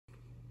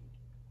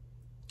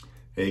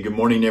Hey, good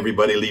morning,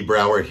 everybody. Lee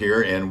Brower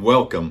here, and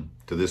welcome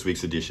to this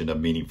week's edition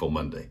of Meaningful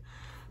Monday.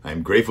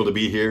 I'm grateful to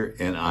be here,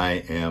 and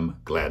I am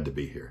glad to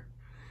be here.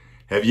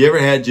 Have you ever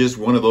had just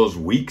one of those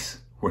weeks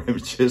where it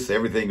was just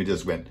everything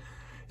just went,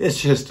 it's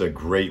just a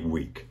great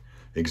week.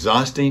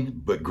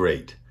 Exhausting, but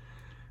great.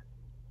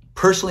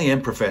 Personally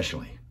and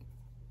professionally.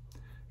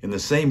 In the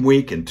same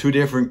week, in two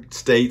different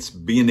states,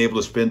 being able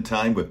to spend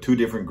time with two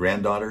different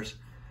granddaughters.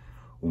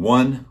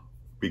 One,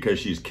 because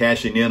she's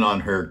cashing in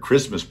on her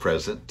Christmas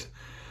present,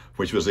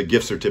 which was a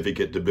gift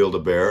certificate to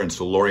Build-A-Bear. And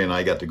so Lori and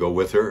I got to go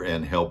with her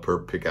and help her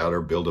pick out her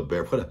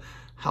Build-A-Bear.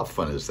 How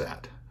fun is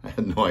that? I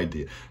had no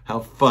idea. How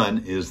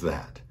fun is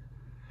that?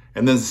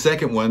 And then the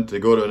second one, to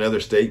go to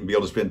another state and be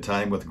able to spend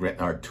time with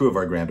two of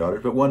our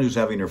granddaughters, but one who's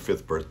having her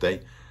 5th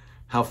birthday.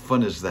 How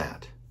fun is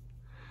that?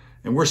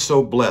 And we're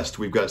so blessed.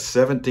 We've got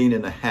 17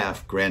 and a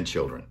half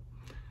grandchildren.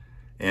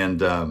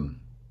 And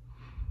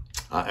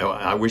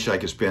I wish I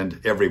could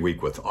spend every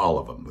week with all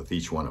of them, with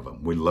each one of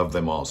them. We love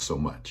them all so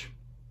much.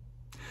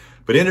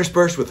 But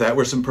interspersed with that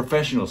were some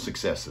professional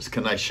successes.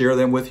 Can I share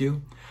them with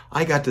you?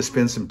 I got to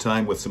spend some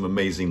time with some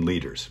amazing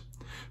leaders.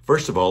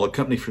 First of all, a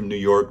company from New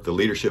York, the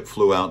leadership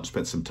flew out and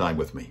spent some time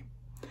with me.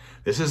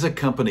 This is a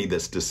company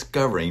that's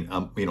discovering,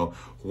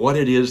 what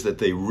it is that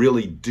they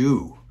really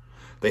do.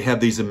 They have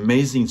these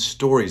amazing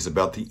stories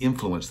about the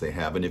influence they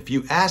have. And if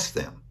you ask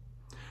them,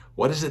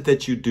 what is it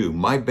that you do?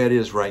 My bet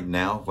is right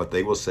now, what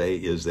they will say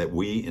is that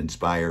we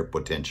inspire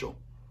potential.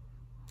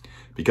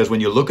 Because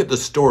when you look at the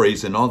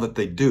stories and all that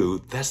they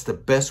do, that's the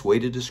best way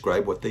to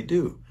describe what they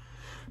do.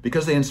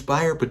 Because they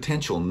inspire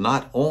potential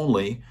not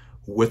only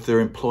with their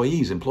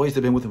employees that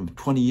have been with them for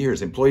 20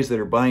 years, employees that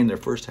are buying their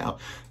first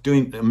house,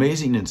 doing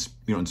amazing,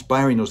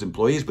 inspiring those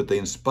employees, but they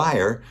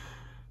inspire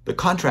the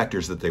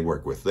contractors that they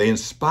work with. They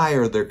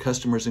inspire their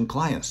customers and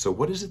clients. So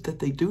what is it that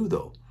they do,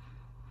 though?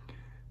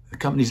 The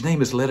company's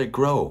name is Let It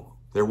Grow.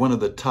 They're one of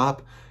the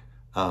top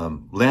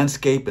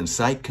landscape and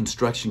site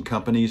construction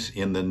companies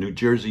in the New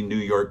Jersey, New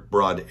York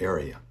broad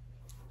area.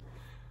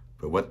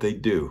 But what they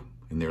do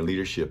in their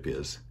leadership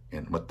is,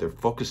 and what they're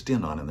focused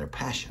in on and their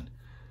passion,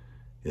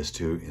 is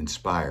to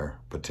inspire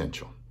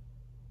potential.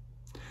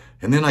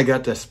 And then I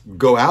got to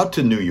go out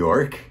to New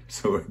York,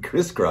 so we're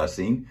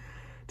crisscrossing,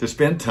 to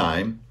spend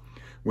time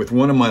with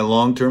one of my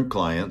long-term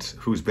clients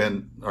who's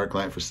been our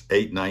client for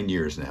 8-9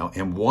 years now,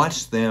 and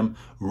watch them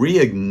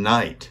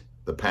reignite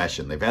the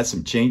passion. They've had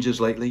some changes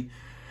lately,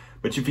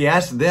 but if you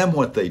ask them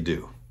what they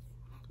do,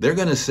 they're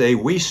going to say,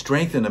 we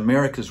strengthen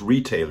America's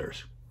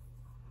retailers.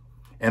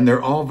 And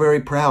they're all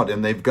very proud,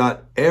 and they've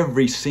got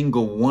every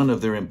single one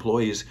of their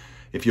employees.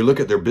 If you look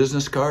at their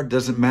business card,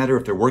 doesn't matter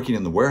if they're working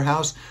in the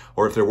warehouse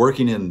or if they're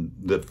working in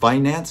the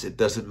finance, it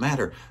doesn't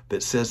matter.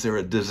 That says they're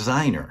a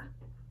designer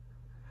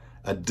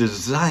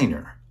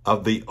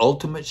of the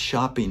ultimate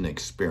shopping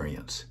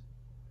experience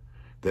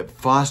that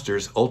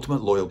fosters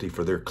ultimate loyalty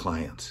for their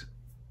clients,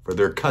 for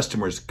their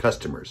customers,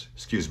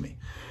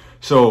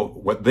 So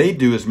what they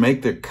do is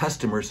make their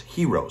customers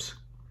heroes.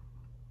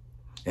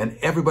 And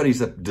everybody's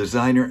a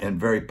designer and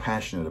very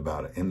passionate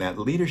about it. And that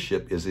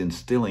leadership is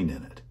instilling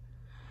in it.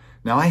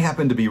 Now, I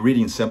happened to be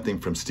reading something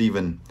from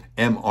Stephen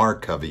M.R.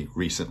 Covey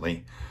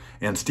recently.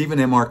 And Stephen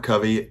M.R.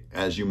 Covey,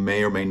 as you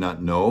may or may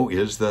not know,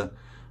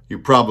 you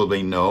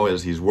probably know,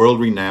 as he's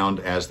world-renowned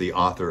as the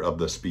author of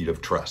The Speed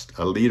of Trust,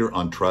 a leader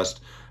on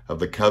trust of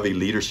the Covey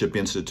Leadership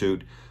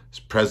Institute, he's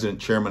president,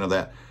 chairman of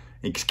that.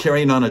 He's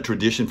carrying on a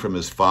tradition from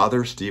his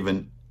father,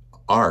 Stephen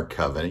R.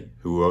 Covey,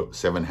 who wrote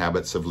 7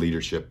 Habits of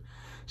Leadership,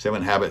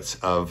 7 Habits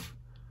of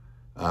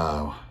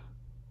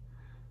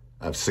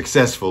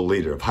Successful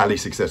Leader, of Highly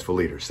Successful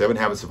Leaders, 7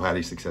 Habits of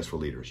Highly Successful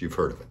Leaders. You've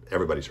heard of it.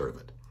 Everybody's heard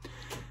of it.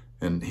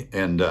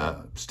 And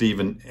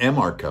Stephen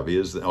M.R. Covey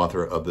is the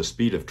author of The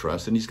Speed of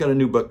Trust, and he's got a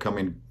new book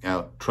coming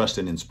out, Trust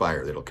and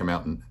Inspire, that'll come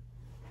out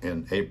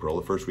in April,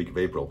 the first week of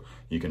April.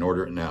 You can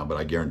order it now, but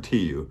I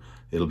guarantee you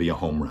it'll be a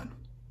home run.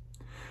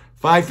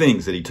 5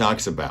 things that he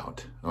talks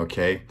about,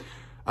 okay?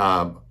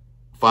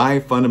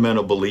 5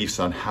 fundamental beliefs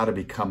on how to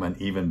become an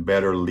even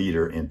better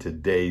leader in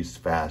today's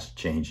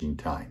fast-changing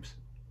times.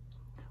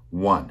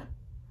 1,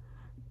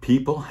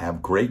 people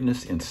have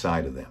greatness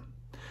inside of them.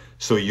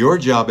 So your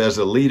job as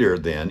a leader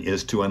then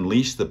is to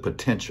unleash the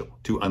potential,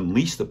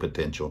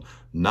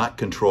 not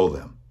control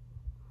them.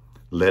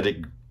 Let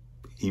it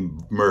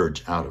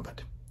emerge out of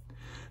it.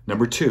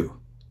 Number 2,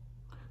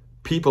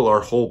 people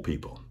are whole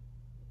people.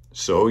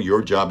 So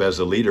your job as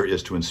a leader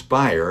is to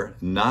inspire,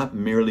 not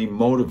merely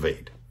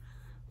motivate.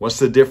 What's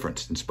the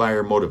difference?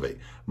 Inspire, motivate.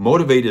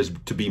 Motivate is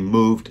to be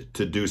moved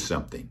to do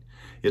something.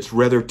 It's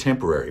rather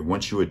temporary.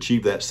 Once you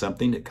achieve that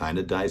something, it kind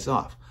of dies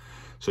off.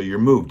 So you're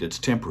moved, it's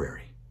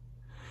temporary.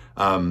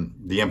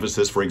 The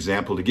emphasis, for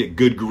example, to get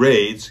good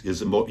grades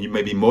is you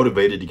may be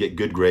motivated to get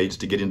good grades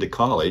to get into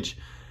college,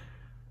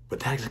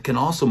 but that can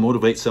also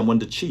motivate someone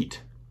to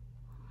cheat.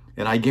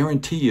 And I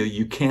guarantee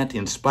you can't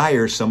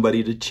inspire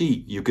somebody to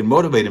cheat. You can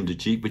motivate them to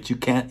cheat, but you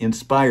can't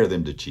inspire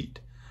them to cheat.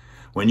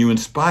 When you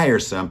inspire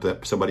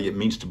somebody, it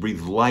means to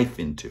breathe life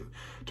into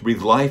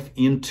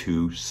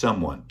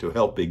someone to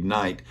help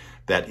ignite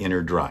that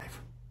inner drive.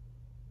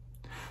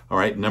 All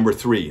right, number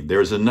 3,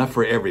 there's enough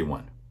for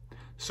everyone.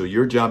 So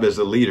your job as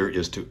a leader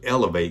is to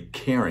elevate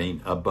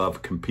caring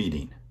above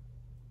competing.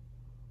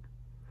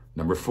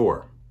 Number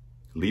 4,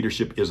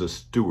 leadership is a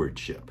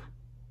stewardship.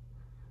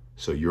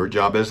 So your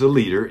job as a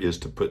leader is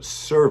to put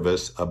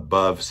service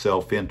above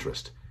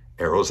self-interest.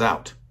 Arrows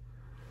out.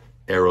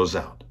 Arrows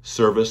out.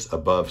 Service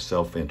above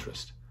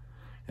self-interest.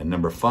 And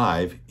number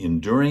 5,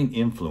 enduring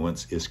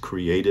influence is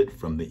created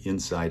from the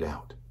inside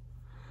out.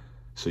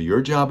 So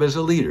your job as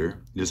a leader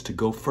is to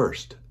go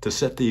first, to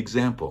set the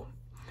example.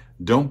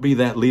 Don't be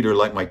that leader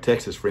like my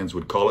Texas friends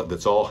would call it,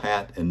 that's all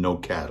hat and no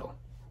cattle.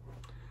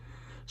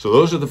 So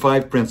those are the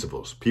 5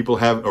 principles. People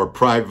have, or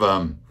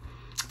 5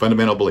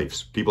 fundamental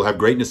beliefs. People have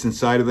greatness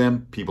inside of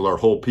them. People are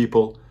whole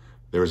people.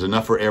 There is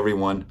enough for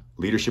everyone.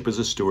 Leadership is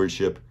a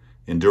stewardship.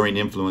 Enduring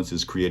influence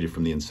is created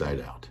from the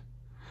inside out.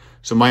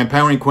 So my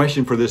empowering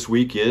question for this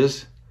week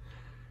is,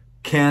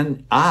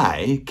 can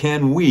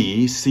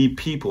we see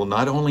people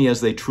not only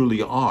as they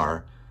truly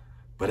are,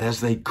 but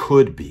as they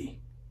could be?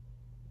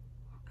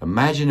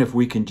 Imagine if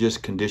we can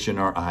just condition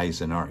our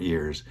eyes and our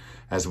ears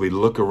as we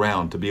look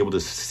around to be able to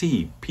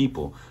see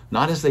people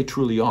not as they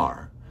truly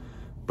are,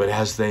 but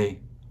as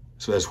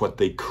what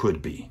they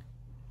could be.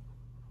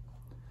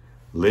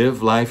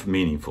 Live life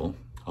meaningful.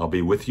 I'll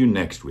be with you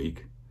next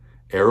week.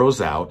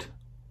 Arrows out,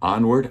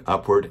 onward,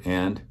 upward,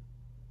 and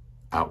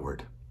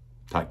outward.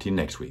 Talk to you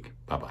next week.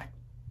 Bye-bye.